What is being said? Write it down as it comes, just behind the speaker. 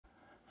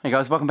Hey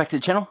guys, welcome back to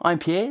the channel. I'm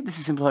Pierre, this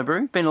is Simple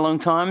Brew. Been a long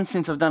time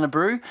since I've done a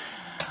brew.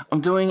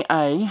 I'm doing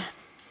a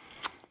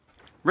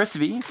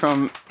recipe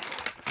from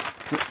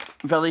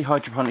Valley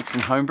Hydroponics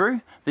and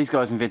Homebrew. These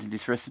guys invented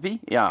this recipe.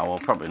 Yeah, well,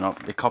 probably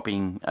not. They're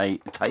copying a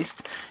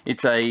taste.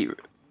 It's a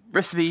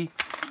recipe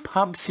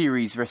pub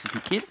series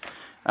recipe kit.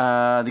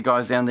 The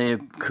guys down there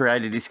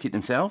created this kit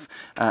themselves.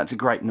 It's a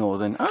Great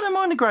Northern. I don't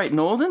mind a Great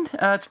Northern.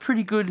 It's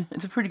pretty good.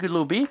 It's a pretty good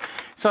little beer.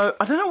 So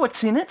I don't know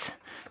what's in it.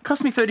 It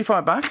cost me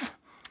 35 bucks.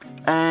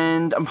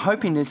 And I'm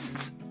hoping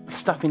there's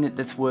stuff in it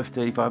that's worth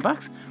 35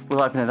 bucks.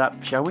 We'll open it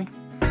up, shall we?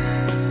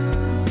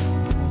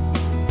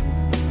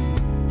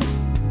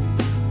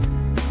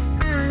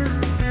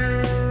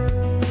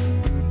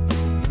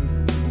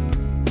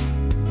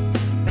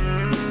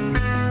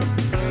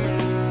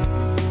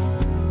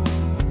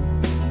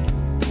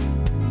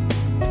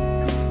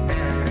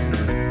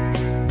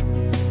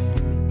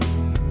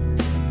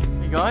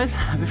 Hey guys,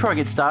 before I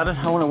get started,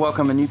 I want to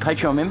welcome a new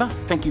Patreon member.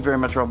 Thank you very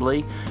much, Rob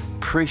Lee.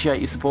 Appreciate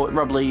your support.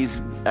 Rob Lee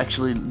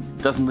actually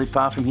doesn't live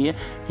far from here.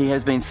 He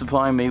has been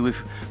supplying me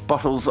with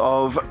bottles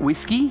of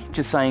whiskey,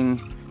 just saying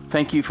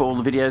thank you for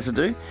all the videos I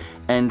do.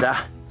 And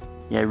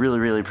yeah,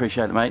 really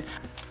appreciate it, mate.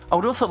 I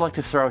would also like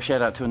to throw a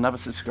shout out to another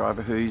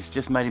subscriber who's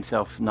just made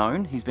himself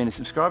known. He's been a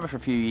subscriber for a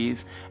few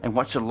years and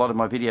watched a lot of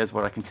my videos,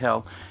 what I can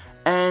tell.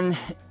 And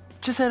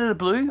just out of the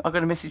blue, I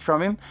got a message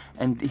from him,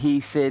 and he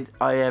said,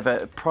 I have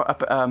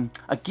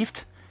a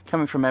gift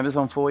coming from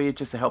Amazon for you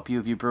just to help you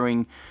with your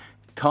brewing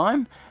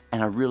time.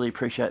 And I really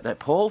appreciate that,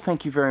 Paul.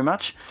 Thank you very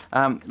much.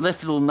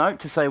 Left a little note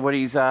to say what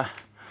he's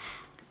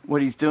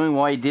doing,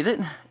 why he did it,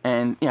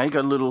 and you know, he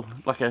got a little,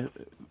 like a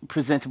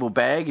presentable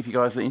bag if you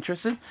guys are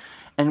interested.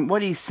 And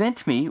what he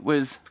sent me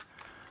was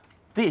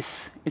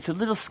this. It's a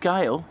little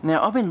scale.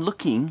 Now I've been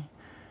looking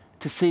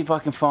to see if I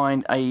can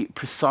find a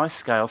precise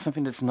scale,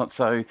 something that's not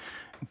so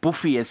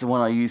buffy as the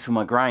one I use for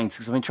my grains,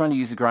 because I've been trying to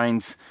use the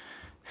grains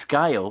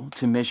scale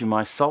to measure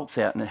my salts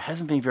out, and it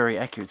hasn't been very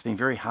accurate. It's been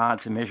very hard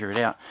to measure it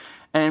out.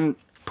 And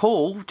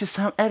Paul, just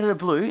out of the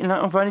blue, and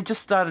I've only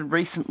just started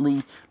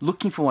recently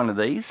looking for one of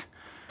these,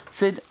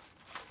 said,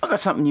 I've got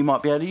something you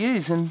might be able to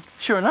use. And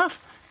sure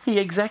enough,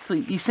 he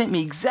sent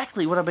me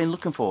exactly what I've been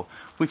looking for,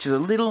 which is a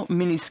little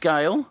mini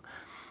scale.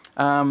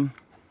 It's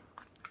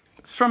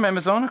from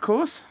Amazon, of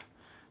course,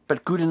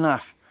 but good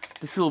enough.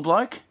 This little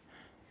bloke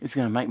is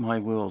going to make my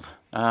world.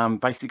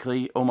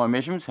 Basically, all my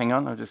measurements, hang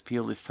on, I'll just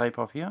peel this tape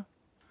off here.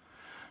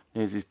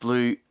 There's this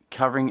blue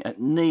covering.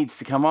 It needs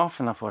to come off,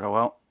 and I thought, oh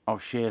well, I'll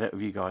share that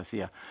with you guys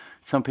here.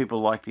 Some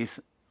people like this.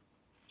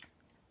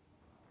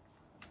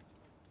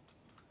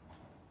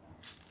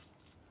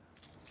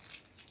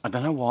 I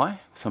don't know why.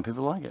 Some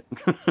people like it.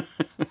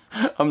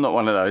 I'm not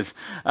one of those.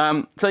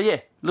 So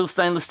yeah, little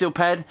stainless steel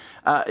pad.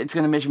 It's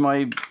going to measure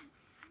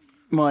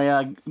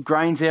my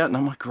grains out.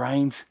 No, my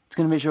grains. It's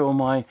going to measure all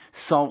my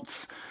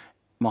salts,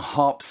 my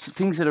hops,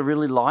 things that are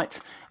really light,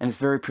 and it's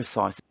very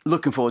precise.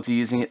 Looking forward to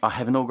using it. I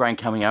have an all grain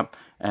coming up,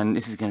 and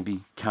this is going to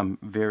become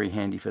very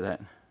handy for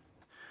that.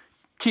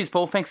 Cheers,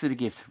 Paul. Thanks for the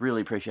gift.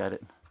 Really appreciate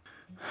it.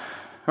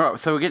 All right,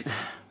 so we'll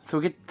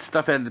get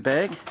stuff out of the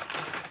bag.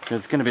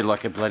 It's going to be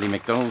like a bloody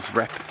McDonald's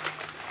wrap.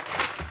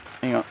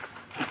 Hang on.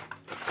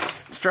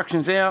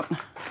 Instructions out. We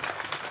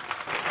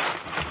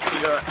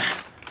got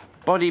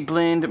body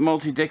blend,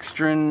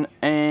 multidextrin,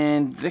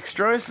 and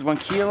dextrose. 1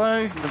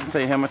 kilo. Doesn't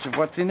say how much of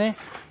what's in there.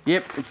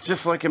 Yep, it's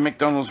just like a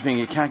McDonald's thing.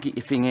 You can't get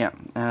your thing out.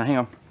 Hang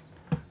on.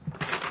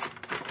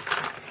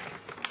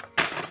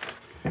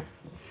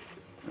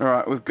 All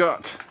right, we've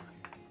got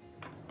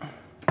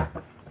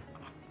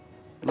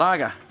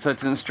lager. So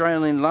it's an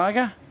Australian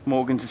lager,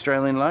 Morgan's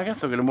Australian lager.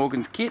 So I've got a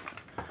Morgan's kit.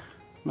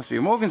 Must be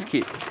a Morgan's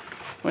kit.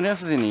 What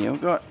else is in here?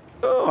 We've got,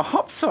 oh, a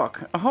hop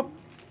sock, a hop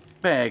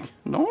bag.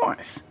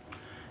 Nice.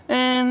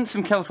 And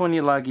some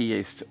California lager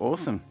yeast.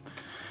 Awesome.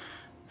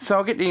 So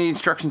I'll get the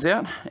instructions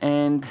out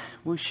and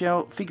we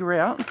shall figure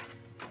out,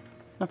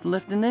 nothing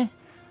left in there.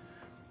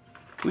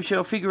 We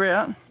shall figure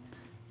out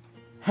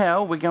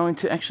how we're going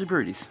to actually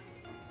brew this.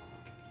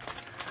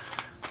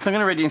 So I'm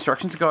going to read the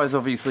instructions. The guys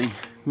obviously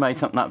made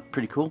something up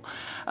pretty cool.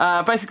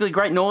 Basically,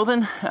 Great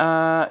Northern,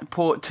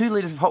 pour 2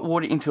 litres of hot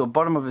water into a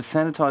bottom of a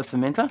sanitised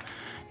fermenter.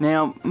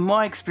 Now,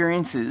 my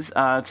experiences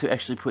are to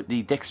actually put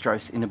the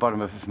dextrose in the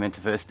bottom of a fermenter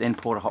first, then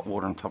pour the hot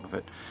water on top of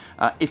it,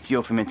 if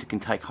your fermenter can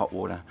take hot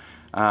water.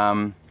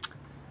 I'm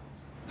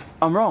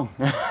wrong.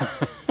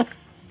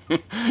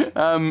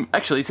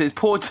 Actually, it says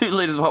pour 2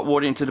 litres of hot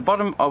water into the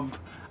bottom of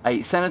a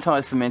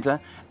sanitised fermenter,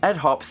 add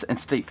hops and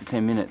steep for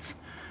 10 minutes.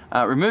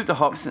 Remove the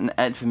hops and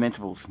add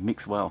fermentables.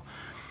 Mix well.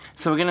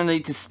 So we're going to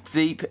need to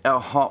steep our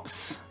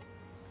hops.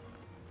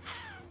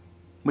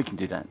 We can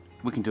do that.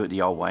 We can do it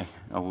the old way.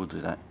 I will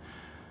do that.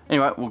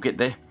 Anyway, we'll get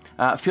there.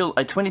 Fill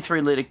to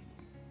 23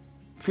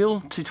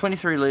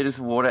 litres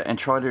of water and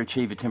try to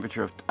achieve a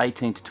temperature of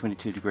 18 to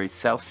 22 degrees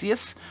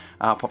Celsius.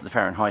 I'll pop the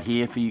Fahrenheit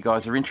here for you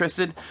guys who are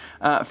interested.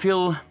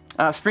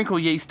 Sprinkle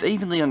yeast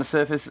evenly on the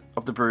surface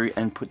of the brew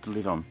and put the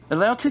lid on.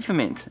 Allow to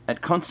ferment at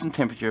constant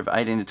temperature of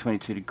 18 to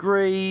 22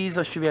 degrees.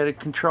 I should be able to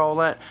control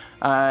that.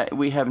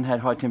 We haven't had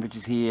high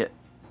temperatures here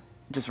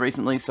just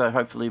recently, so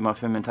hopefully my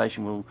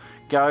fermentation will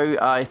go.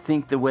 I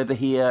think the weather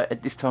here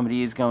at this time of the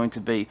year is going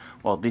to be,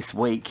 well, this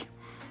week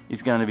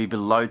is going to be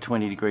below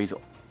 20 degrees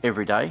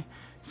every day,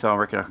 so I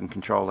reckon I can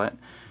control that.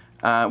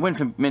 When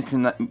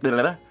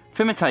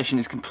fermentation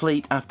is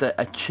complete after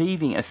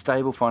achieving a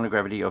stable final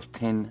gravity of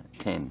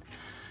 1010,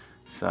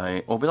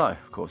 so, or below,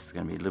 of course. It's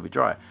going to be a little bit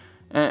drier.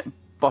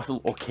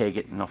 Bottle or keg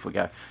it, and off we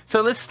go.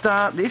 So let's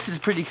start. This is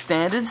pretty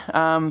standard.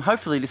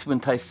 Hopefully this one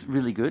tastes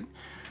really good,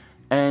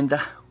 and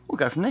we'll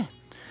go from there.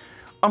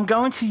 I'm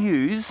going to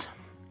use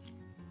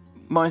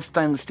my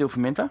stainless steel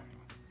fermenter.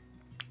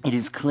 It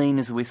is clean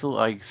as a whistle.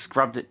 I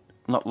scrubbed it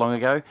not long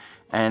ago,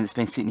 and it's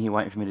been sitting here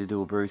waiting for me to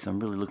do a brew, so I'm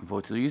really looking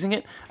forward to using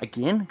it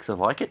again because I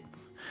like it.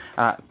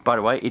 By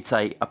the way, it's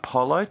a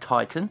Apollo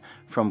Titan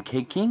from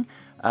Keg King.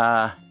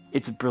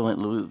 It's a brilliant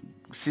little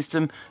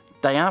system.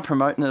 They are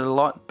promoting it a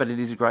lot, but it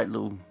is a great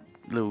little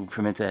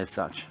fermenter as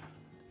such.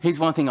 Here's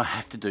one thing I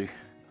have to do.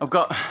 I've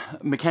got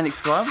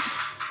mechanics gloves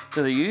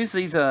that I use.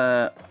 These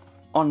are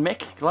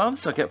on-mech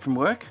gloves I get from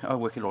work. I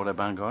work at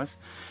Autobarn, guys.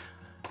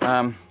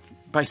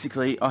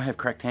 Basically, I have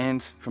cracked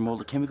hands from all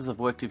the chemicals I've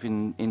worked with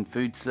in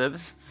food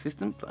service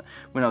systems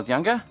when I was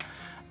younger,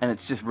 and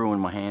it's just ruined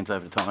my hands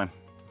over time.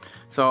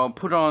 So I'll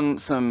put on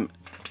some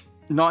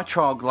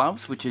nitrile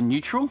gloves, which are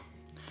neutral,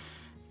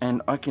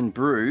 and I can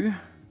brew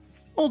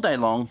all day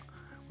long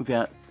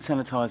without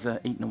sanitizer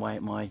eating away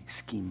at my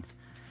skin.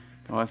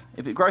 Guys,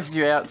 if it grosses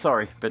you out,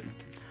 sorry, but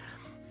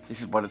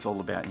this is what it's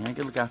all about. You know, you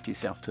gotta look after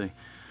yourself too.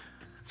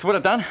 So what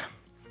I've done,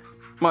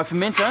 my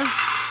fermenter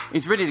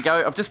is ready to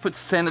go. I've just put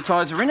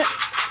sanitizer in it.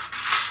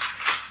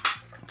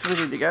 It's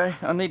ready to go.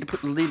 I need to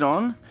put the lid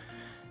on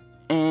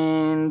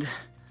and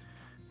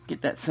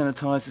get that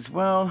sanitized as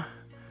well.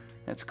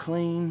 That's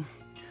clean.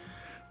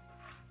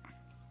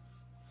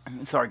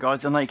 Sorry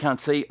guys, I know you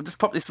can't see. I'll just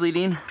pop this lid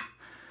in.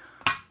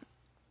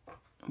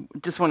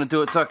 Just want to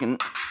do it so I can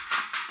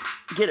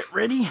get it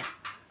ready.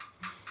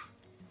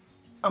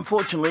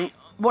 Unfortunately,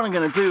 what I'm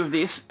going to do with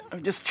this,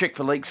 I've just checked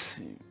for leaks.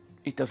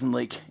 It doesn't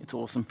leak. It's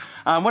awesome.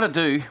 What I'm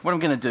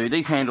going to do,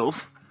 these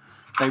handles,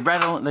 they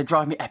rattle, they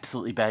drive me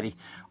absolutely batty.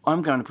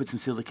 I'm going to put some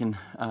silicone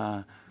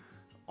or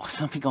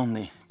something on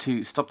there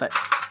to stop that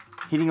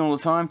hitting all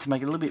the time, to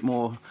make it a little bit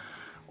more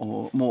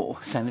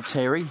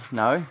sanitary.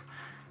 No,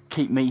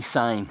 keep me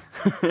sane.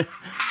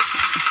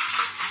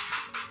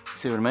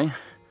 See what I mean?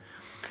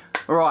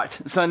 Alright,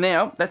 so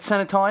now that's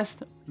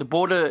sanitized. The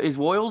border is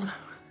oiled.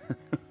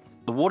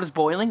 The water's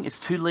boiling. It's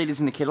 2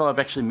 litres in the kettle. I've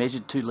actually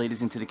measured 2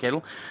 litres into the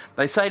kettle.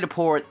 They say to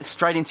pour it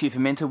straight into your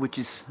fermenter, which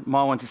is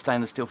my one's a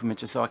stainless steel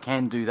fermenter, so I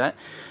can do that.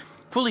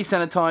 Fully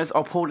sanitized.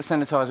 I'll pour the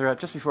sanitizer out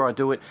just before I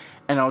do it,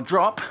 and I'll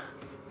drop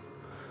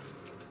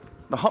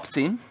the hops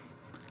in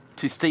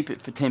to steep it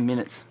for 10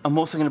 minutes. I'm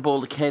also going to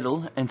boil the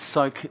kettle and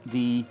soak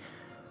the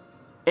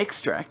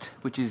extract,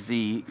 which is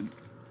the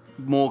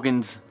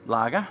Morgan's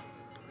lager,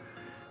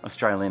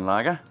 Australian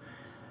lager,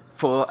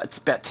 for it's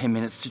about 10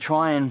 minutes to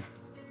try and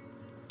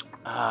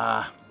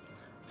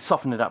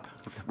soften it up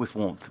with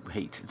warmth,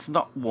 heat. It's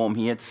not warm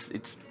here,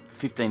 it's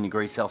 15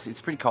 degrees Celsius.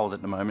 It's pretty cold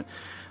at the moment.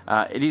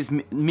 It is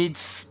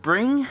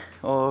mid-spring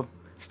or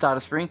start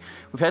of spring.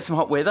 We've had some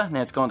hot weather,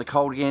 now it's gone to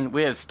cold again.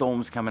 We have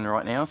storms coming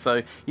right now,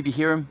 so if you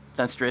hear them,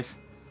 don't stress.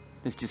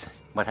 It's just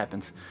what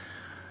happens.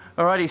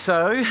 Alrighty,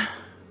 so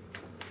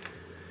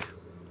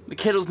the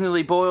kettle's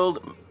nearly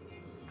boiled.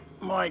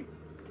 My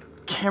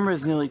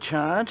camera's nearly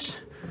charged.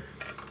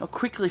 I'll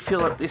quickly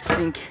fill up this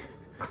sink.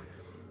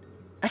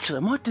 Actually,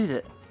 I might do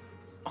that.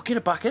 I'll get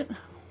a bucket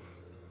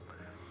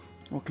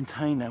or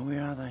container.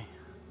 Where are they?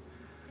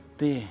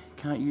 There.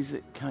 Can't use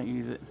it. Can't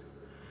use it.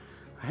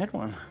 I had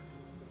one.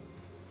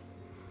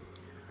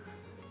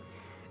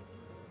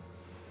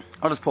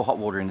 I'll just pour hot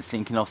water in the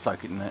sink and I'll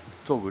soak it in that.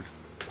 It's all good.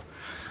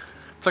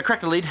 So I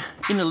crack the lid.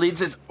 In the lid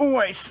there's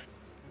always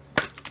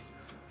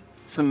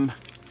some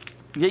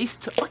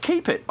yeast. I'll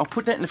keep it. I'll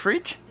put that in the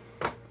fridge.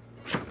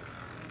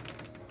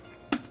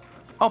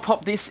 I'll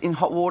pop this in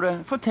hot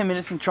water for 10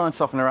 minutes and try and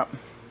soften her up.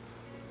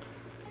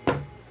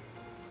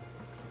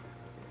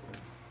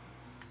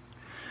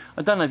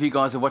 I don't know if you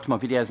guys have watched my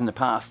videos in the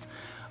past.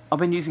 I've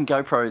been using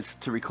GoPros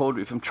to record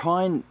with. I'm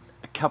trying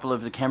a couple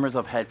of the cameras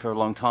I've had for a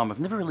long time. I've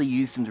never really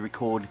used them to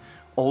record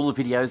all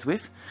the videos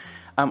with.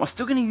 I'm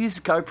still going to use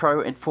the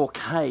GoPro at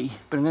 4K,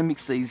 but I'm going to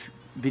mix these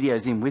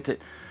videos in with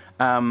it.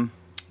 I'm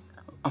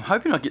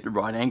hoping I get the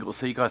right angle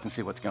so you guys can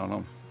see what's going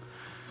on.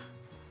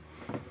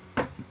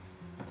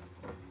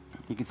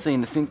 You can see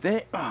in the sink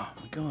there. Oh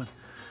my god.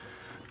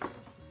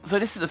 So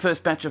this is the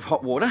first batch of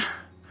hot water.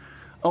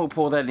 I'll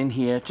pour that in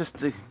here just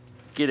to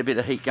get a bit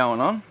of heat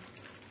going on.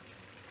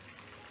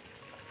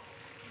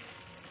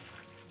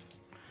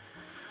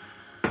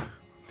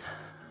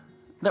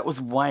 That was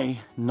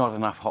way not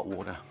enough hot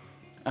water.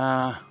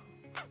 I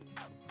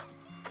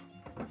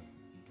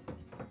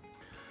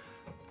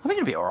think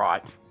it'll be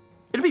alright.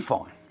 It'll be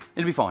fine.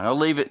 It'll be fine. I'll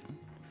leave it.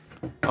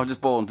 I'll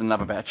just boil into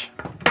another batch.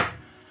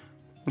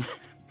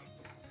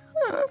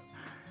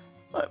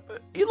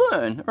 You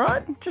learn,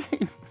 right?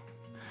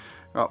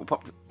 Right, we'll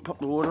pop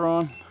the water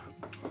on.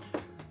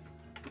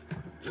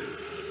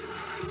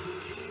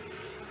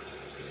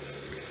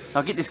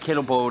 I'll get this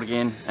kettle boiled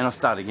again and I'll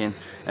start again.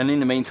 And in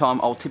the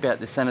meantime, I'll tip out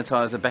the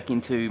sanitizer back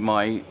into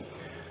my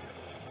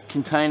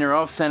container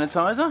of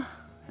sanitizer.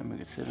 And we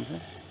got 7,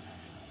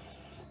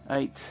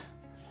 8,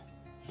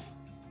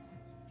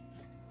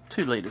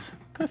 2 litres.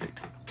 Perfect.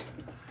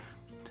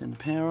 Turn the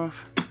power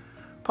off.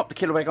 Pop the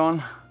kettle back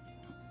on.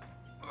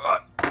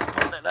 Right,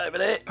 put that over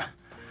there.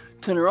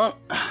 Turn her on.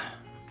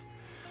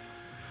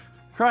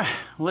 Right,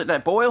 we'll let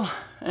that boil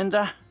and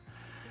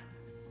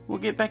we'll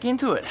get back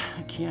into it.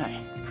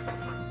 Okay.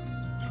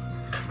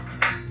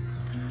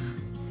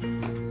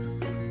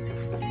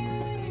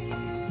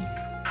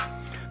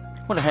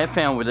 What I have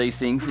found with these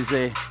things is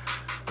they're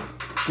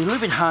a little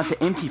bit hard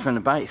to empty from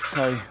the base.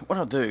 So what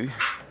I'll do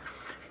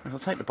is I'll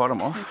take the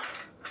bottom off.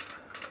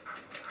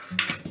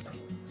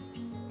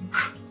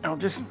 I'll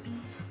just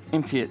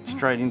empty it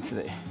straight into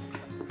there.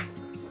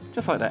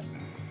 Just like that.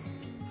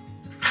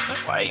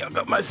 That way I've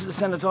got most of the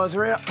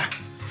sanitizer out.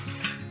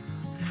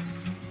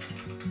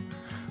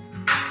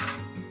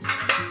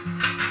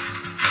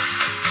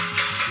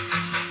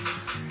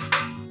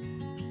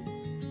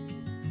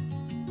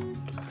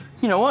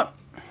 You know what?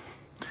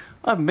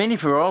 I haven't been here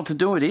for a while to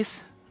do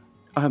this.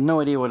 I have no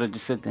idea what I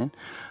just said then.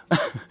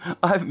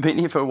 I haven't been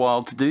here for a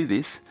while to do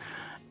this.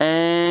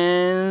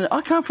 And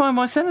I can't find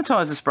my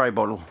sanitizer spray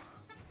bottle.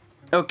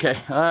 Okay,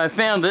 I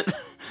found it.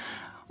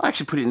 I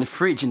actually put it in the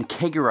fridge, in the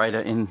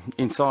kegerator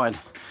inside.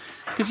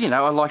 Because, you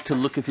know, I like to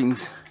look at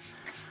things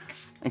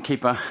and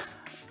keep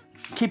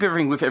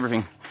everything with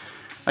everything.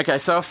 Okay,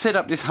 so I've set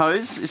up this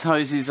hose. This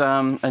hose is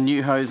a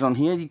new hose on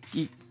here.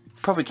 You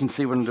probably can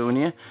see what I'm doing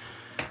here.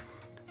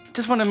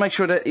 Just want to make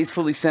sure that it's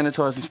fully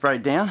sanitized and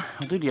sprayed down.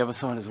 I'll do the other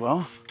side as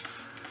well.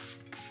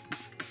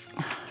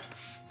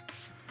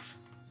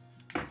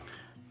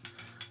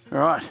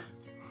 Alright,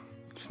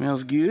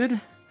 smells good.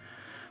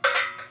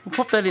 We'll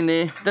pop that in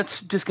there.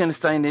 That's just going to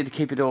stay in there to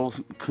keep it all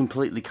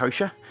completely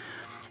kosher.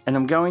 And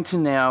I'm going to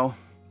now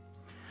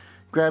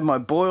grab my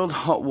boiled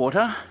hot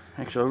water.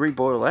 Actually, I'll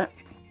reboil that.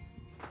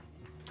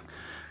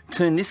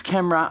 Turn this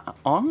camera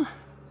on.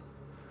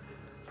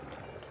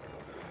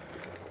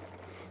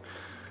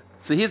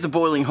 So here's the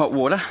boiling hot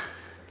water.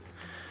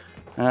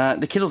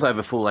 The kettle's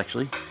over full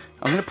actually.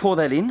 I'm going to pour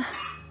that in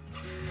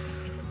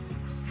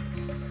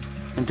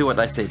and do what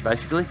they said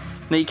basically.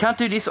 Now you can't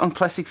do this on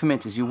plastic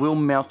fermenters. You will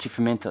melt your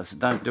fermenter, so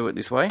don't do it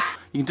this way.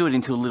 You can do it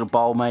into a little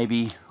bowl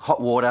maybe,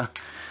 hot water,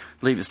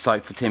 leave it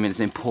soak for 10 minutes,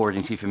 then pour it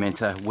into your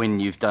fermenter when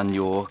you've done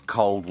your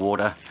cold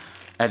water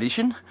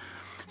addition.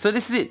 So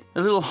this is it,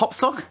 a little hop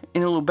stock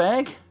in a little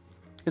bag.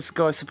 This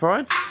guy's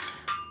supplied.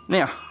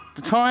 Now,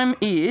 the time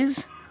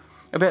is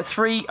about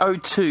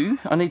 3:02.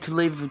 I need to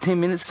leave it for 10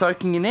 minutes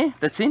soaking in there.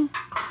 That's in.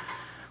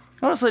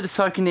 I'll just let it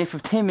soak in there for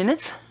 10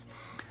 minutes.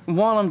 And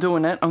while I'm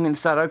doing that, I'm going to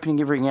start opening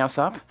everything else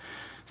up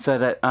so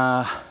that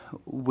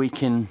we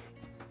can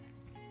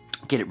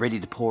get it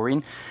ready to pour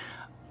in.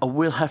 I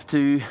will have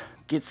to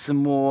get some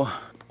more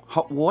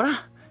hot water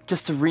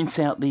just to rinse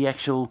out the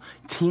actual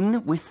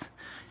tin with,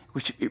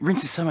 which it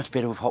rinses so much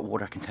better with hot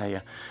water, I can tell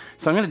you.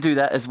 So I'm going to do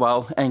that as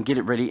well and get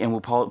it ready, and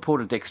we'll pour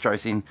the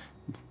dextrose in.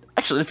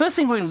 Actually, the first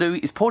thing we're going to do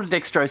is pour the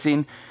dextrose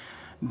in,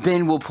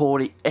 then we'll pour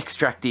the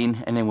extract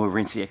in, and then we'll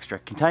rinse the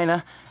extract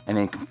container, and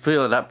then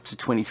fill it up to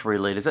 23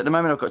 litres. At the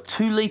moment, I've got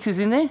 2 litres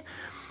in there.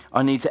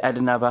 I need to add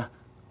another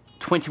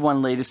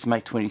 21 litres to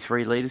make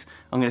 23 litres.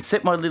 I'm going to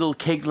set my little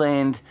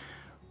Kegland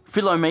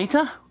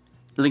Philometer,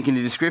 link in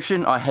the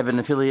description. I have an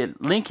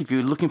affiliate link. If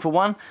you're looking for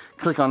one,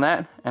 click on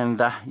that,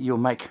 and you'll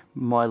make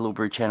my little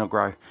brew channel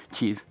grow.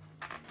 Cheers.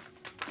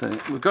 So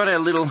we've got our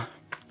little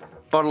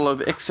bottle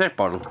of extract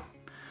bottle.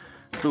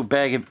 Little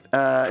bag of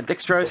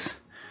dextrose.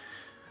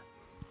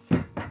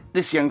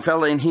 This young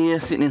fella in here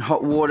sitting in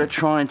hot water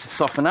trying to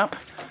soften up,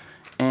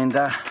 and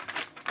I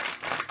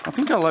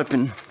think I won't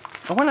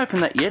open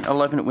that yet.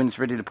 I'll open it when it's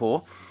ready to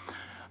pour.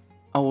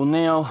 I will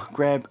now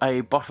grab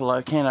a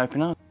bottle can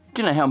opener.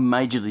 Do you know how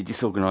majorly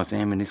disorganised I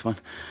am in this one?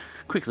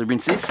 Quickly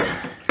rinse this.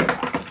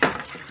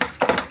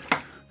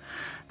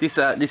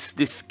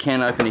 This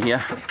can opener here,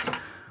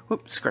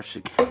 whoops, scratch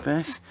the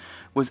base,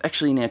 was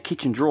actually in our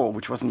kitchen drawer,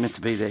 which wasn't meant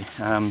to be there.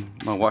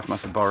 My wife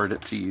must have borrowed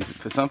it to use it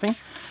for something,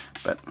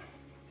 but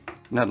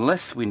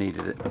nonetheless, we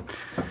needed it.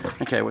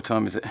 Okay, what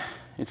time is it?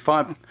 It's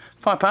 5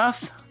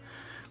 past.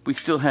 We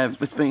still have,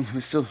 it's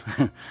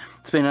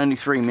been only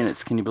 3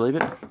 minutes, can you believe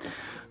it?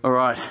 All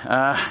right,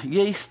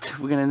 yeast,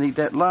 we're gonna need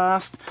that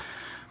last.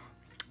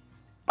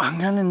 I'm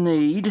gonna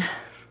need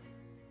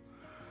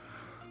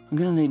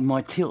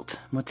my tilt.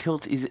 My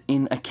tilt is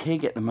in a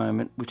keg at the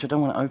moment, which I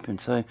don't want to open,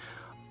 so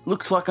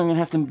looks like I'm going to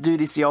have to do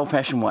this the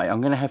old-fashioned way.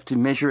 I'm going to have to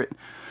measure it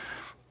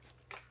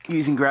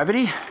using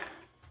gravity.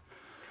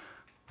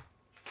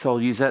 So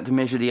I'll use that to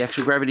measure the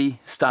actual gravity,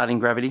 starting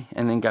gravity,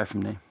 and then go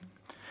from there.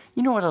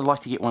 You know what I'd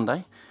like to get one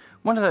day?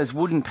 One of those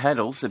wooden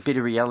paddles that Bit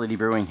of Reality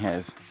Brewing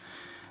have.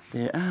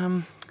 They're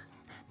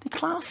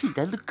classy,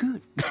 they look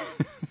good.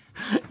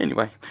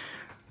 Anyway,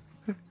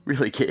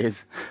 really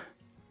cares.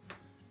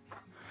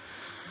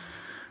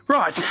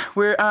 Right,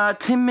 we're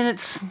 10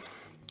 minutes.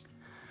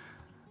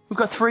 We've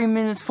got 4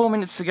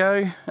 minutes to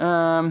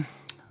go.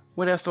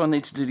 What else do I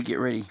need to do to get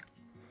ready?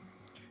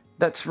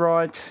 That's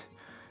right.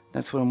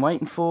 That's what I'm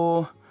waiting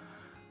for.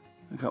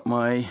 I've got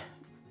my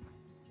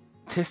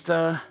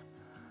tester.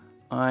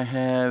 I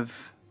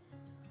have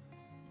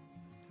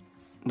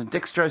the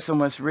dextrose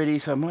almost ready,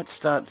 so I might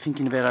start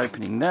thinking about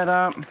opening that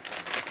up.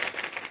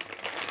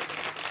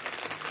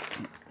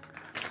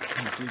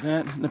 Do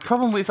that. The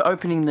problem with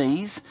opening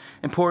these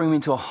and pouring them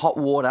into a hot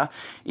water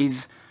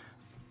is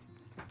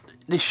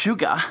the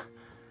sugar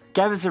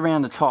gathers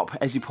around the top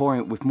as you're pouring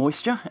it with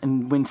moisture,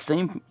 and when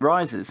steam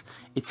rises,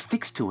 it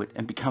sticks to it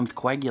and becomes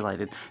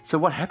coagulated. So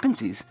what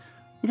happens is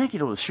you don't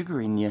get all the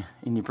sugar in your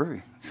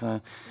brew. So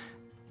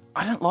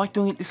I don't like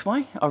doing it this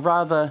way. I'd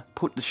rather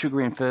put the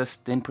sugar in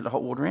first, then put the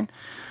hot water in.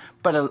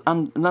 But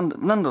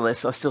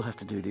nonetheless, I still have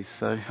to do this.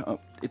 So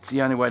it's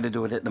the only way to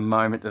do it at the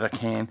moment that I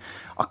can.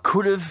 I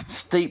could have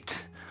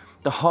steeped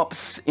the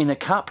hops in a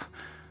cup,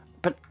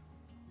 but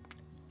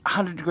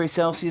 100 degrees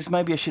Celsius,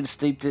 maybe I should have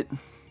steeped it.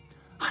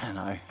 I don't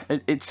know.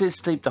 It says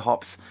steep the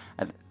hops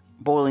at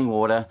boiling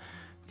water,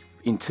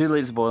 in 2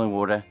 litres of boiling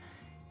water,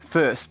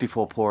 first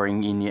before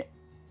pouring in your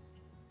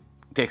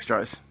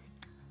dextrose.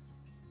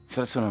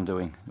 So that's what I'm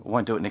doing. I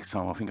won't do it next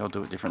time. I think I'll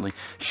do it differently.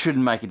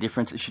 Shouldn't make a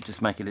difference. It should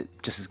just make it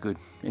just as good.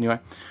 Anyway,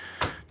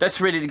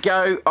 that's ready to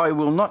go. I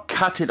will not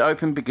cut it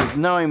open because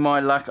knowing my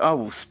luck, I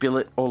will spill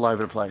it all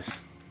over the place.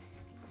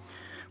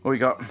 What we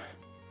got?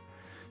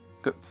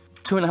 Got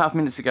 2.5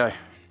 minutes to go.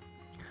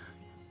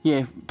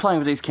 Yeah, playing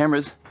with these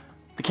cameras.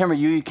 The camera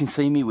you can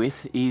see me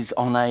with is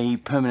on a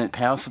permanent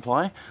power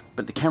supply,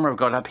 but the camera I've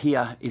got up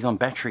here is on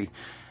battery.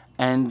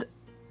 And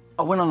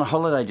I went on a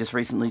holiday just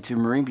recently to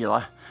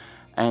Marimbula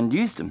and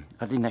used them.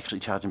 I didn't actually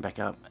charge them back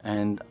up,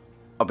 and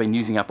I've been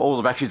using up all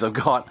the batteries I've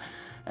got,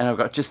 and I've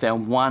got just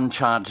found one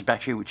charged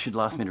battery which should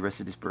last me the rest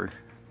of this brew.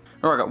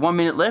 Alright, I've got 1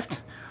 minute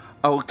left.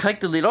 I will take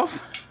the lid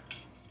off.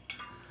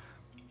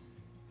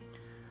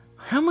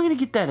 How am I going to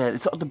get that out?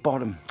 It's at the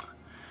bottom.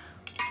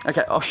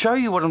 Okay, I'll show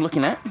you what I'm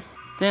looking at.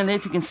 Down there,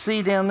 if you can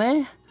see down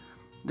there,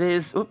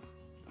 there's, oop,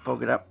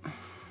 fog it up.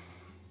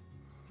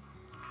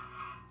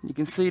 You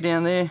can see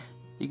down there,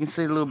 you can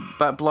see the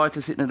little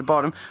blighter sitting at the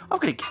bottom. I've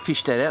got to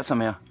fish that out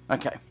somehow.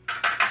 Okay.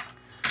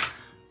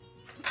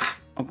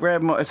 I'll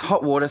grab my, it's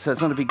hot water, so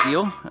it's not a big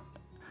deal.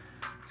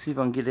 See if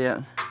I can get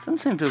out. Doesn't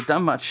seem to have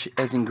done much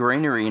as in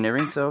greenery and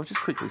everything, so I'll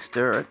just quickly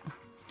stir it.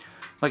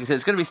 Like I said,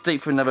 it's going to be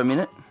steeped for another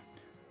minute.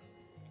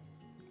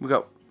 We've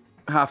got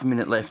half a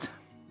minute left.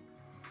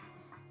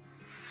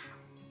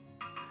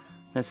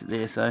 That's it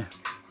there, so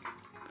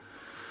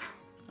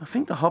I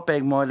think the hot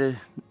bag might have,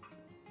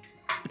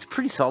 it's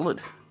pretty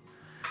solid.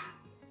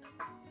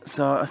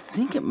 So I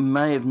think it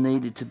may have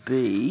needed to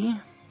be,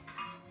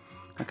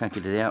 I can't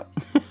get it out.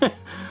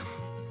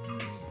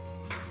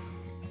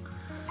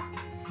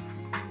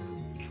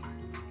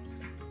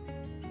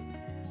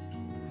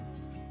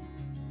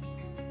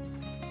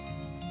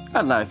 I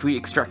don't know if we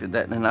extracted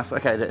that enough.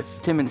 Okay,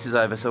 10 minutes is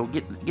over, so we'll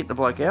get the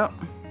bloke out.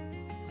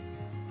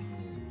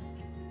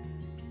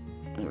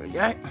 There we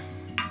go.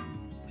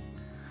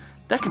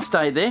 That can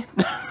stay there.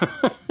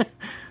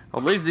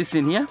 I'll leave this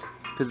in here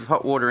because it's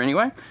hot water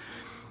anyway,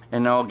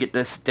 and I'll get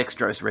this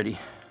dextrose ready.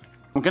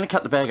 I'm going to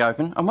cut the bag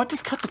open. I might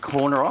just cut the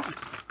corner off,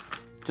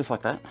 just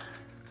like that,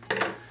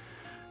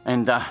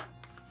 and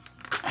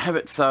have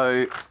it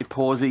so it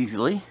pours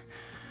easily,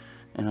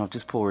 and I'll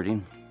just pour it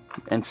in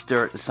and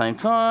stir at the same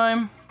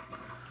time.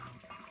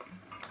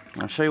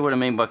 I'll show you what I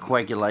mean by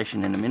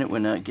coagulation in a minute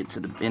when I get to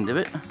the end of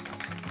it.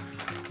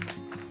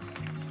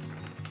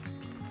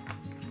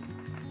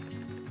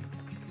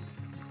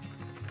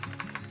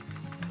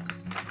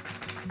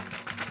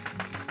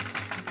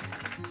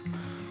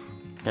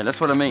 Yeah, that's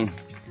what I mean.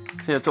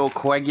 See how it's all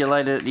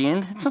coagulated at the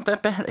end? It's not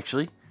that bad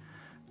actually.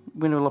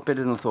 Went a lot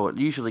better than I thought. It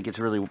usually gets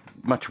really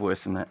much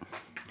worse than that.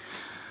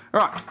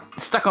 Alright,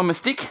 stuck on my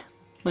stick.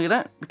 Look at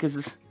that, because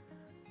it's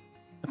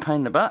a pain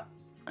in the butt.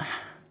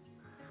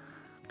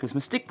 Because my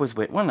stick was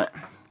wet, wasn't it?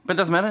 But it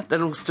doesn't matter,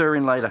 that'll stir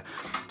in later.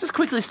 Just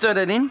quickly stir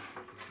that in.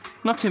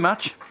 Not too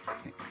much.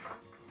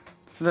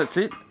 So that's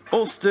it.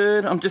 All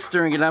stirred. I'm just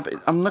stirring it up.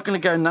 I'm not going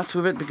to go nuts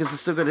with it because I've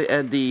still got to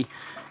add the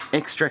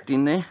extract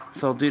in there.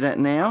 So I'll do that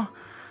now.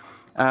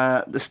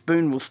 The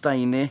spoon will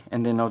stay in there,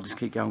 and then I'll just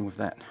keep going with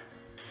that.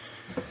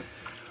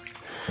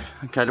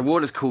 Okay, the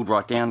water's cooled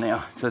right down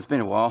now, so it's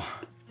been a while.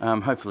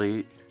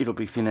 Hopefully it'll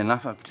be thin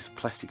enough. I've just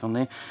plastic on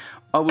there.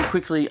 I will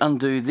quickly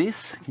undo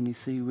this. Can you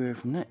see where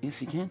from that?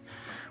 Yes, you can.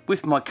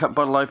 With my cup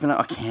bottle opener,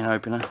 a can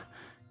opener.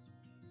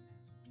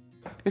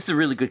 This is a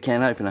really good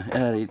can opener.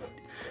 It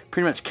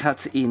pretty much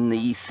cuts in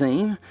the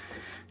seam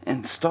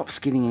and stops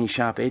getting any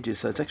sharp edges,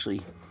 so it's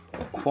actually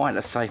quite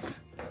a safe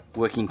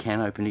working can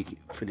opener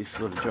for this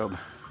sort of job.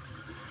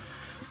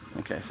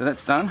 Okay, so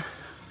that's done.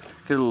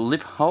 Got a little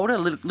lip holder, a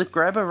little lip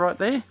grabber right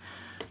there.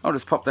 I'll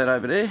just pop that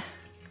over there,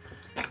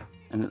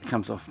 and it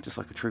comes off just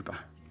like a trooper.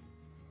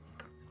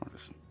 I'll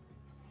just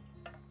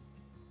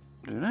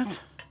do that.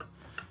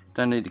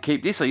 Don't need to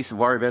keep this. I used to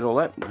worry about all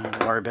that. I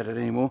don't worry about it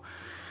anymore.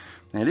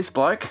 Now this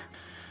bloke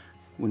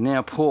will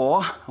now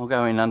pour. I'll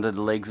go in under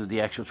the legs of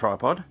the actual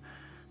tripod,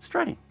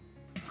 straight in.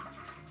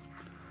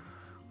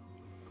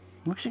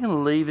 I'm actually going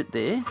to leave it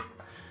there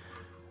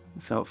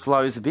so it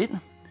flows a bit.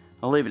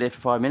 I'll leave it there for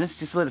 5 minutes,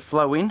 just let it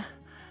flow in,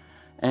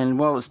 and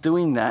while it's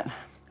doing that,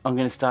 I'm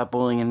going to start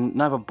boiling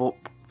another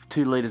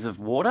 2 litres of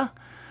water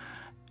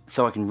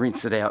so I can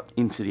rinse it out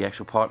into the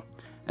actual pot,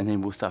 and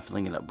then we'll start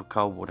filling it up with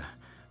cold water.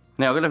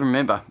 Now I've got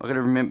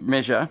to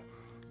measure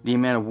the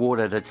amount of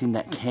water that's in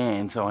that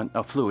can,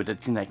 fluid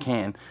that's in that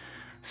can,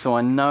 so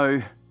I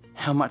know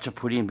how much I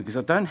put in, because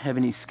I don't have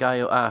any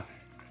scale, I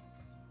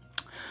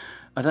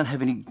don't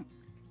have any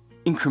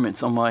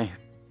increments on my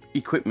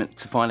equipment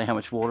to find out how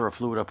much water or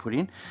fluid I put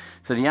in.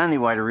 So the only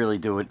way to really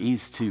do it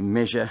is to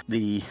measure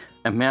the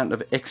amount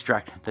of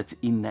extract that's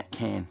in that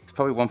can. It's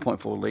probably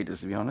 1.4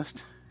 litres, to be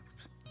honest.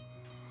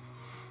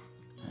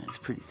 It's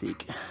pretty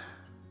thick.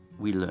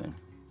 We learn.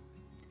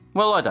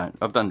 Well, I don't.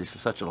 I've done this for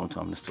such a long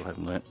time and I still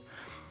haven't learnt.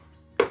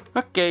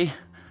 Okay,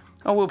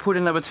 I will put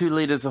another 2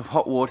 litres of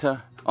hot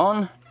water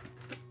on,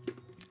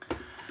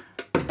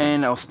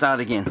 and I'll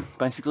start again,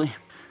 basically.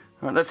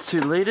 Alright, that's 2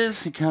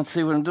 litres. You can't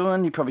see what I'm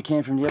doing. You probably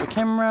can from the other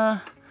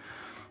camera.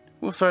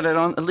 We'll throw that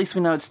on. At least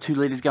we know it's 2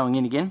 litres going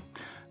in again.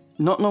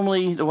 Not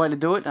normally the way to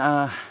do it.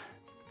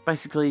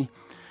 Basically,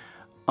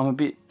 I've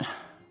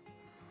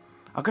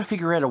got to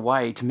figure out a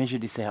way to measure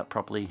this out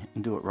properly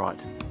and do it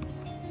right.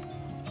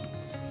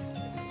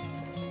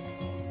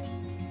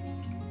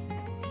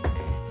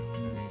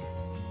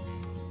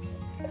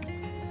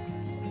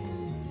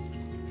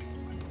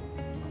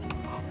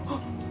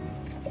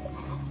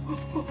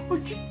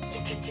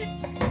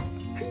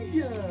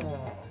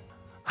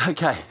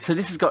 Okay, so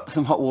this has got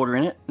some hot water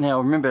in it. Now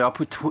remember, I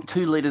put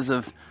 2 litres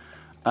of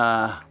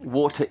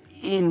water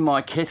in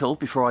my kettle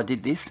before I did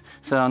this.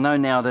 So I know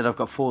now that I've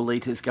got 4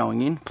 litres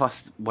going in,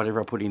 plus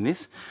whatever I put in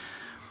this.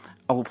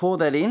 I will pour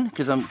that in,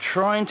 because I'm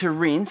trying to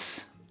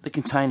rinse the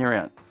container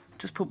out.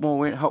 Just put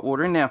more hot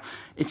water in. Now,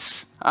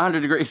 it's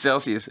 100 degrees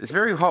Celsius. It's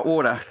very hot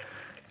water.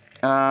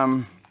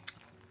 I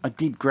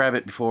did grab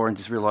it before and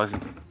just realised I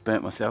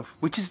burnt myself,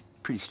 which is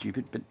pretty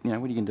stupid, but you know,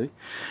 what are you going to do?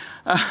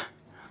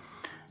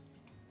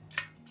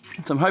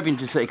 So I'm hoping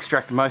to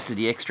extract most of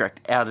the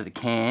extract out of the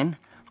can.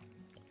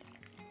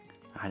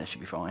 Oh, that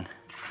should be fine.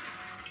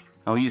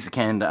 I'll use the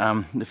can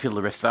to fill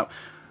the rest up.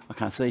 I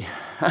can't see.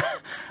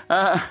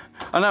 I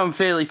know I'm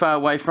fairly far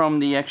away from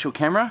the actual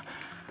camera,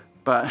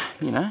 but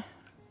you know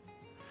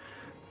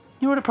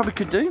what I probably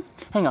could do?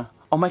 Hang on,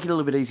 I'll make it a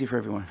little bit easier for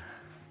everyone.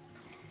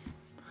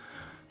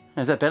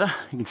 Is that better?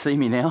 You can see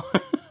me now.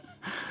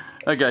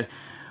 Okay,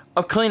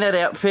 I've cleaned that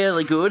out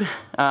fairly good.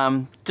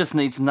 Just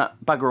needs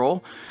bugger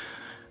all.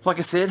 Like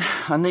I said,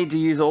 I need to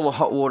use all the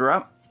hot water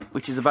up,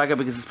 which is a bugger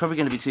because it's probably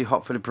going to be too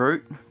hot for the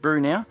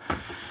brew now.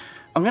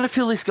 I'm going to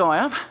fill this guy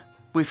up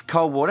with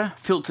cold water,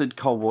 filtered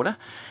cold water,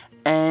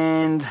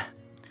 and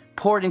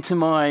pour it into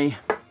my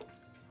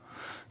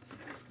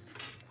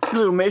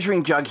little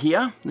measuring jug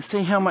here to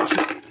see how much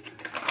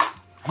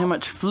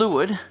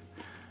fluid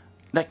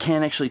that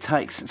can actually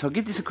takes. So I'll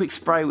give this a quick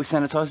spray with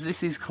sanitizer.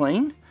 This is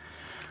clean.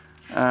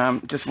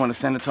 Just want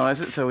to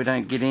sanitize it so we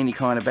don't get any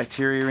kind of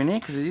bacteria in there,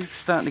 because it is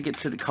starting to get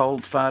to the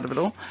cold part of it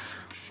all.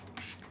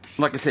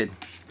 Like I said,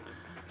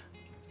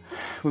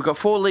 we've got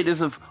 4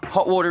 litres of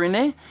hot water in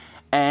there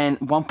and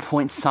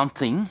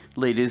 1-point-something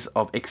litres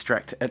of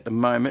extract at the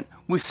moment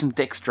with some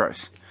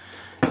dextrose.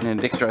 And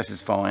dextrose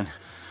is fine.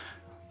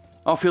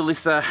 I'll fill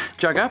this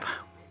jug up.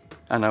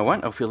 Oh no, I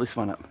won't. I'll fill this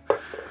one up.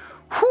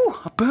 Whew,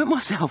 I burnt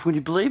myself, would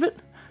you believe it?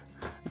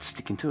 It's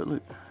sticking to it,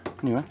 look.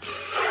 Anyway.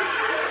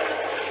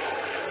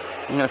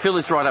 I'm going to fill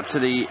this right up to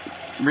the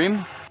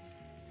rim.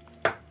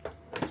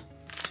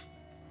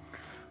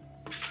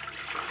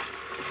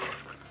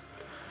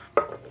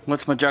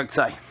 What's my jug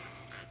say?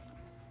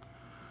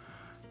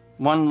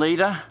 1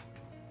 litre,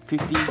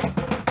 50.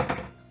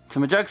 So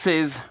my jug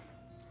says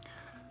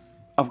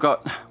I've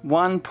got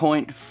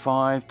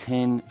 1.5,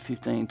 10,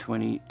 15,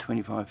 20,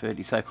 25,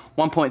 30. So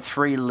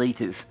 1.3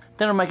 litres.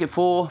 Then I'll make it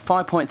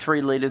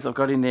 5.3 litres I've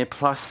got in there,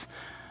 plus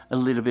a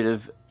little bit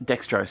of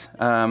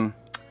dextrose.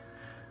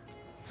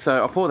 So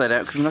I'll pour that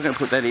out because I'm not going to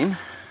put that in.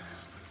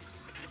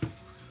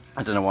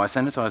 I don't know why I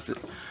sanitised it.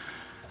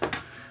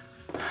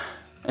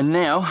 And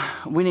now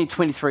we need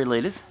 23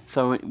 litres,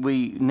 so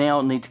we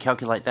now need to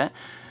calculate that,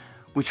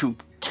 which will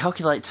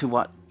calculate to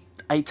what?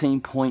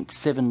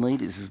 18.7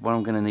 litres is what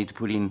I'm going to need to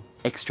put in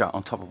extra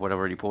on top of what I've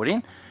already poured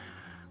in.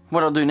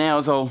 What I'll do now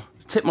is I'll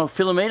tip my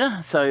filometer,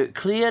 so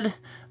cleared.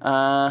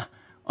 I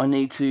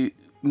need to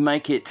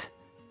make it,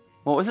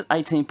 what was it?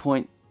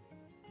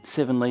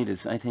 18.7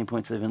 litres,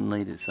 18.7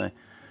 litres. So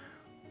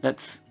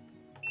that's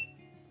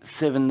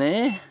 7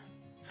 there.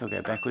 So I'll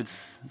go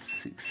backwards,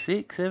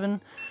 6,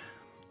 7,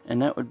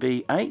 and that would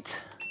be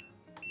 8.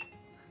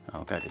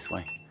 I'll go this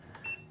way.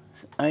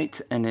 So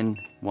 8 and then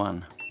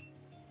 1.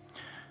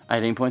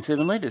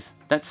 18.7 litres.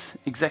 That's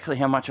exactly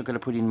how much I've got to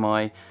put in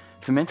my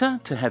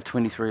fermenter to have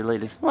 23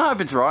 litres. Well, I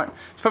hope it's right.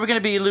 It's probably going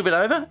to be a little bit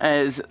over.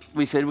 As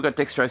we said, we've got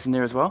dextrose in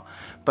there as well.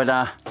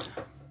 But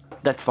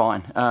that's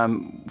fine.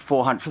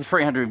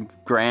 300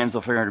 grams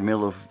or 300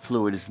 ml of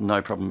fluid is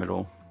no problem at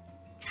all.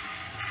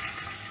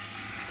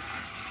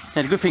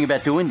 Now, the good thing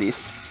about doing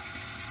this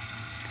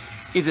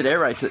is it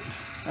aerates it.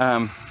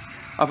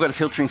 I've got a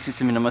filtering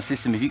system in my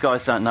system. If you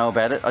guys don't know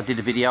about it, I did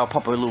a video. I'll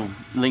pop a little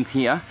link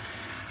here.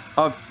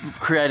 I've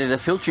created a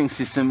filtering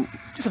system,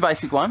 just a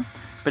basic one,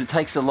 but it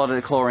takes a lot of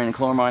the chlorine and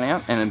chloramine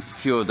out and a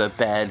few of the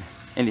bad,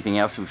 anything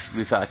else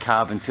with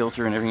carbon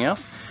filter and everything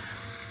else.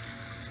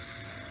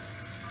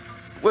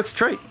 Works a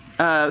treat.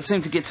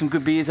 Seem to get some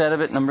good beers out of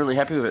it, and I'm really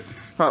happy with it.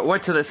 Right,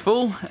 wait till that's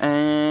full,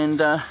 and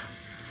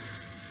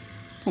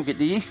we'll get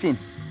the yeast in.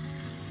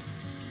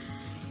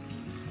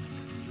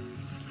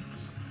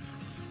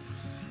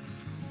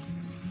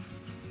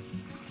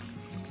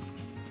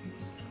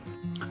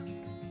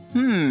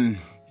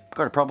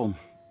 Got a problem.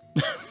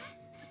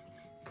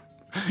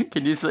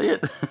 Can you see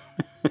it?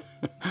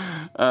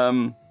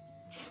 It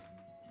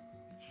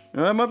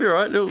might be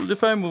alright. The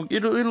foam will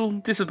it'll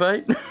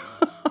dissipate.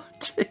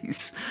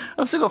 Jeez,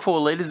 I've still got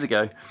 4 litres to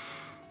go.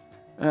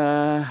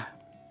 Righto,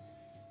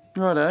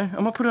 I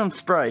might put it on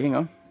spray. Hang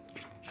on.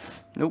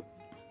 Nope.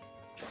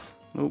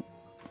 Nope.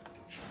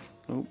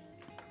 Nope.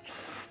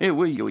 Yeah,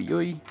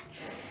 wee.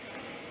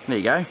 There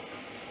you go.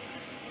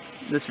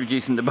 That's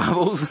reducing the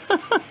bubbles.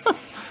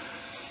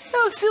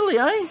 That was silly,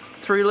 eh?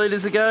 3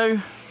 litres to go.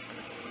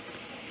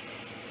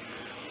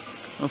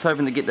 I was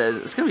hoping to get that.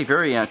 It's going to be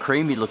very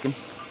creamy looking,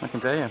 I can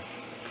tell you.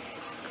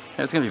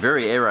 It's going to be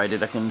very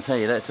aerated, I can tell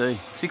you that too.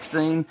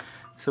 16,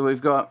 so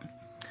we've got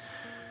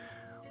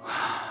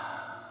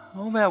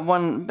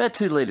about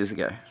 2 litres to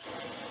go.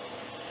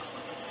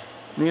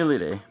 Nearly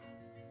there.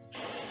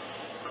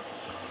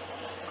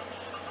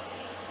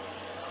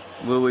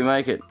 Will we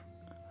make it?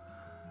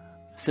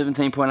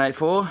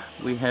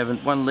 17.84, we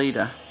have 1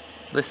 litre,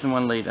 less than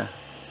 1 litre.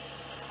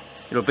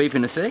 It'll beep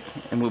in a sec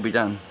and we'll be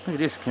done. Look at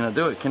this, can I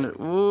do it? Can it?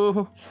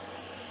 Ooh.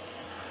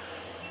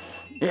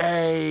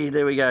 Yay,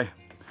 there we go.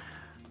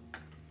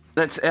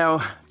 That's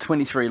our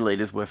 23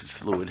 litres worth of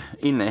fluid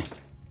in there.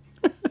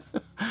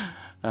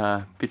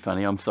 Bit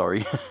funny, I'm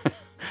sorry.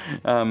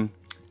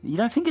 You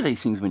don't think of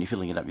these things when you're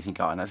filling it up. You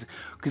think, oh, no.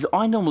 Because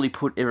I normally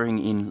put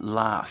everything in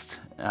last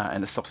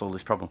and it stops all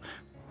this problem.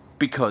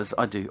 Because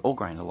I do all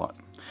grain a lot.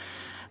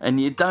 And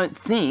you don't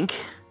think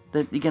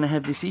that you're going to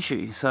have this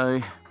issue.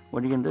 So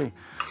what are you going to do?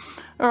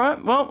 All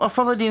right, well, I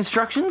followed the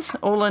instructions.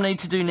 All I need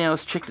to do now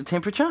is check the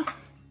temperature.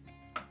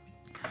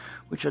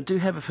 Which I do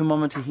have a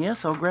thermometer here,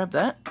 so I'll grab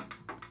that.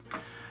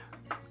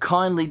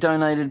 Kindly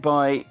donated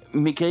by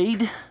Mick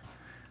Eade.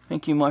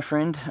 Thank you, my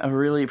friend. I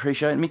really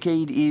appreciate it. Mick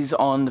Eade is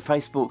on the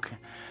Facebook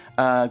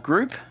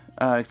group,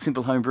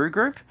 Simple Home Brew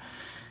group.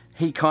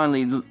 He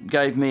kindly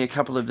gave me a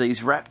couple of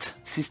these wrapped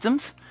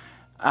systems.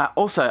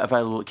 Also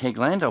available at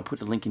Kegland. I'll put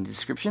the link in the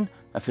description.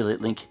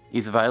 Affiliate link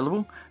is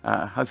available.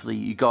 Hopefully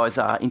you guys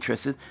are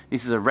interested.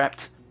 This is a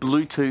wrapped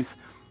Bluetooth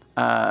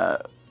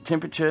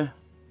temperature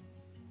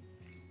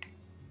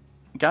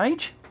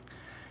gauge.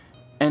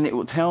 And it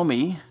will tell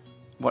me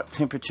what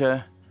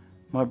temperature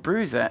my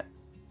brew's at.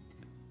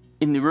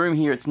 In the room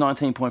here it's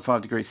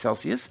 19.5 degrees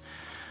Celsius.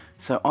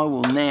 So I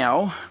will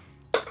now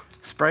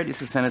spray this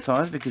to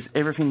sanitize because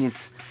everything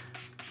is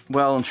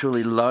well and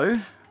truly low.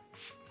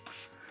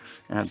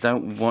 And I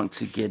don't want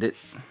to get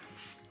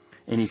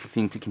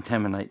anything to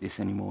contaminate this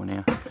anymore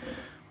now.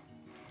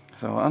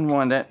 So I'll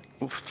unwind that.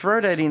 We'll throw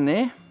that in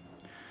there.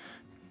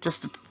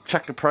 Just to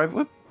chuck the probe.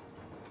 Whoop.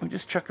 We'll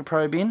just chuck the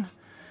probe in.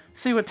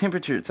 See what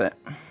temperature it's at.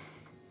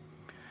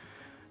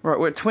 Right,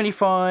 we're at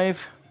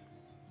 25,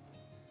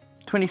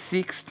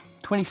 26,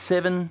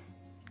 27.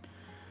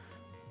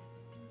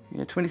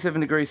 Yeah,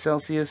 27 degrees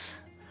Celsius.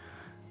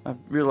 I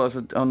realise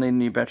I'll need a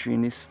new battery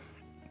in this.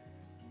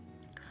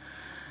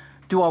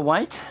 Do I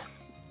wait?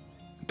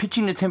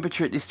 Pitching the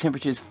temperature at this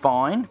temperature is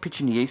fine.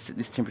 Pitching the yeast at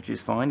this temperature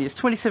is fine. Yes,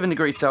 27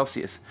 degrees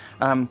Celsius.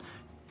 I'll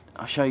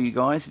show you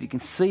guys. If you can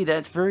see that,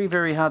 it's very,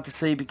 very hard to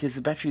see because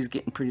the battery is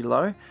getting pretty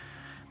low.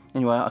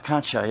 Anyway, I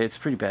can't show you. It's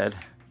pretty bad.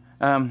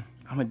 I'm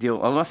a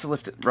deal. I must have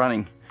left it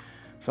running.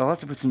 So I'll have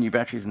to put some new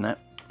batteries in that.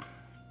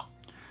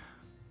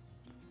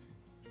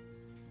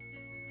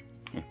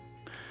 Yeah.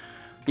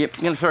 Yep,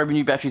 I'm going to throw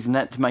new batteries in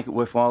that to make it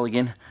worthwhile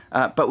again.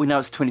 But we know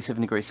it's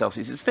 27 degrees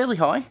Celsius. It's fairly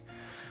high.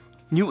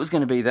 Knew it was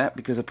going to be that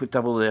because I put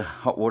double the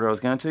hot water I was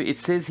going to. It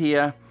says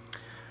here,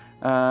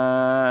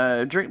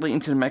 directly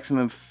into the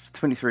maximum of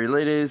 23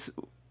 litres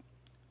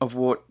of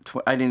water,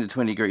 18 to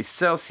 20 degrees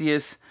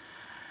Celsius.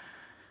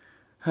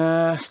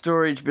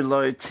 Storage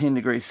below 10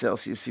 degrees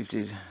Celsius,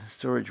 50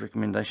 storage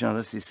recommendation. Oh,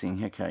 that's this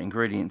thing. Okay,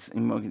 ingredients.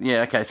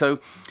 Yeah, okay. So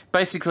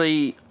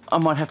basically, I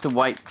might have to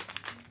wait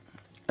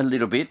a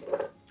little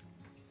bit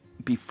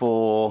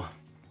before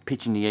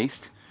pitching the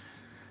yeast.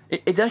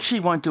 It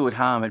actually won't do it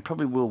harm. It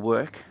probably will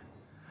work.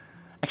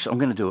 Actually, I'm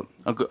going to do it.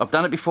 I've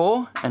done it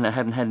before, and I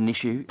haven't had an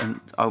issue, and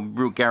I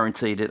will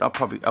guarantee that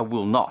I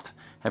will not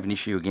have an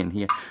issue again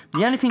here.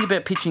 The only thing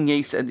about pitching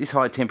yeast at this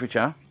high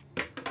temperature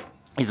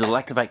is it'll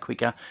activate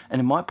quicker, and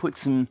it might put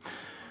some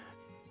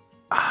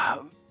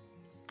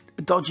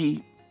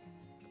dodgy,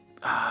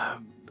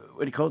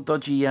 what do you call it,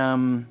 dodgy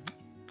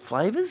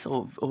flavours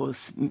or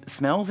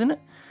smells in it.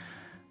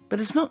 But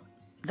it's not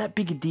that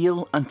big a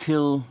deal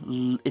until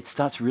it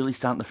starts really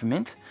starting to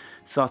ferment.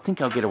 So I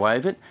think I'll get away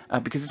with it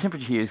because the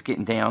temperature here is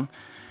getting down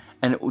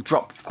and it will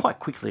drop quite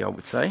quickly, I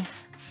would say.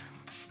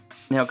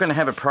 Now I'm going to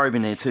have a probe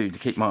in there too to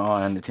keep my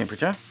eye on the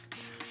temperature.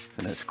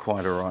 So that's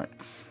quite alright.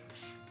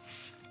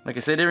 Like I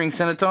said, everything's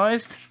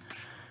sanitised.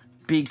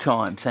 Big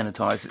time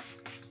sanitised.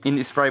 In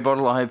this spray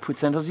bottle I have put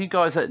sanitizer. You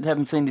guys that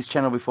haven't seen this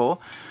channel before,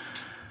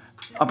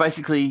 I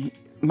basically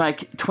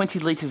make 20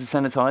 litres of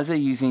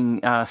sanitizer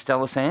using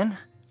Stalasan,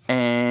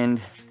 and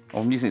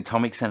I'm using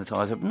atomic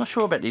sanitizer. I'm not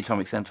sure about the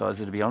atomic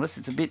sanitizer, to be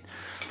honest.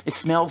 It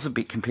smells a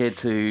bit compared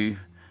to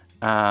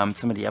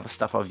some of the other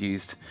stuff I've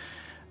used,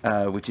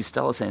 which is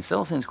Stalasan.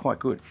 Stalasan's quite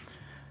good.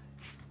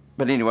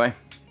 But anyway,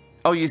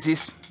 I'll use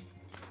this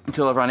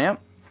until I've run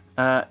out.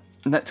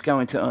 And that's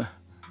going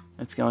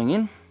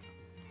in.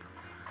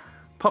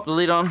 Pop the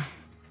lid on.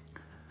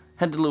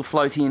 Had the little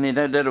floaty in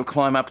there. That'll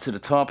climb up to the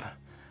top.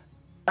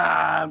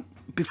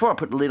 Before I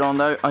put the lid on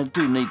though, I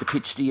do need to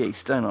pitch the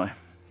yeast, don't I?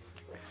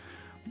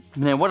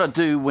 Now what I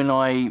do when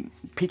I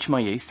pitch my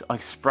yeast, I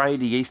spray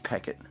the yeast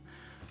packet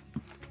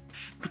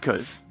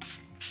because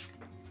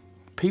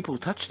people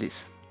touch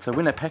this. So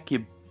when they pack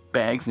your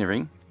bags and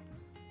everything,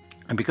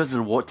 and because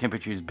the water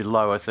temperature is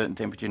below a certain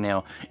temperature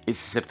now, it's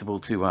susceptible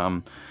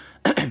to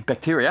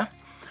bacteria.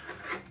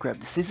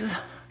 Grab the scissors.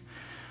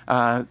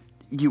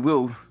 You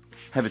will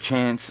have a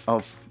chance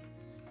of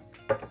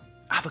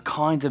other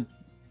kinds of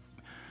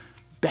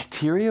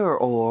bacteria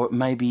or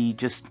maybe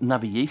just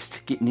another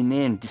yeast getting in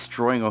there and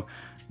destroying or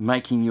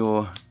making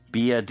your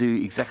beer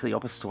do exactly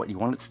opposite to what you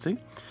want it to do.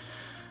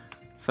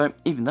 So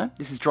even though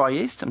this is dry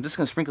yeast, I'm just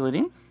going to sprinkle it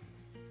in.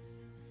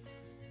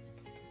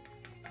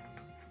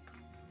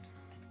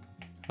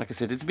 Like I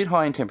said, it's a bit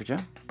high in temperature,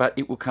 but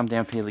it will come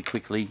down fairly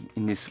quickly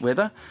in this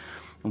weather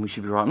and we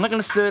should be right. I'm not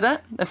going to stir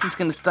that. That's just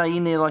going to stay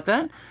in there like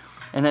that,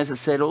 and as it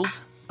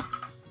settles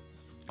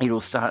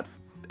it'll start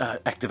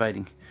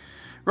activating.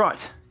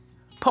 Right.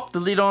 Pop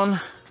the lid on,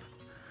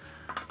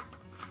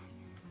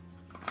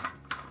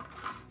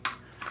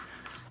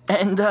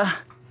 and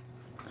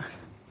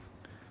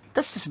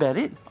that's just about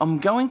it. I'm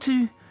going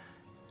to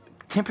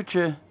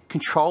temperature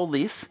control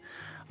this.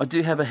 I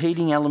do have a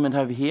heating element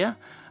over here.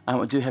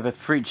 I do have a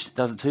fridge that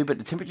does it too, but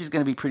the temperature is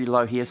going to be pretty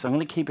low here, so I'm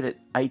going to keep it at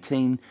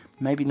 18,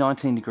 maybe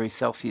 19 degrees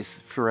Celsius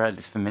throughout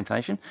this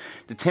fermentation.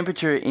 The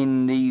temperature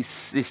in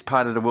this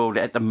part of the world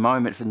at the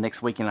moment for the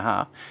next week and a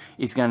half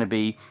is going to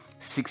be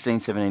 16,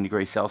 17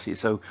 degrees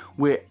Celsius. So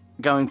we're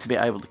going to be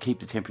able to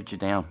keep the temperature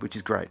down, which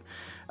is great.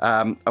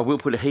 I will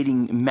put a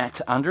heating mat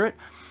under it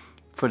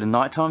for the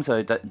night time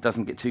so that it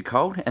doesn't get too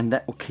cold, and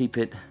that will keep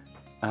it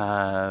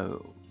at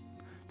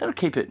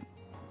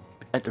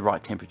the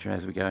right temperature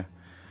as we go.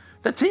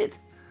 That's it.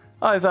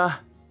 I've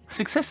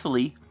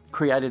successfully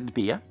created a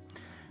beer.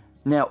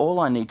 Now all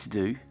I need to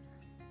do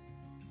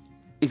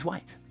is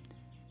wait.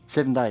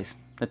 7 days.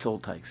 That's all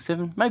it takes.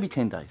 7, maybe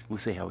 10 days. We'll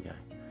see how we go.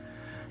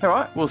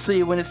 Alright, we'll see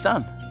you when it's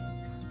done.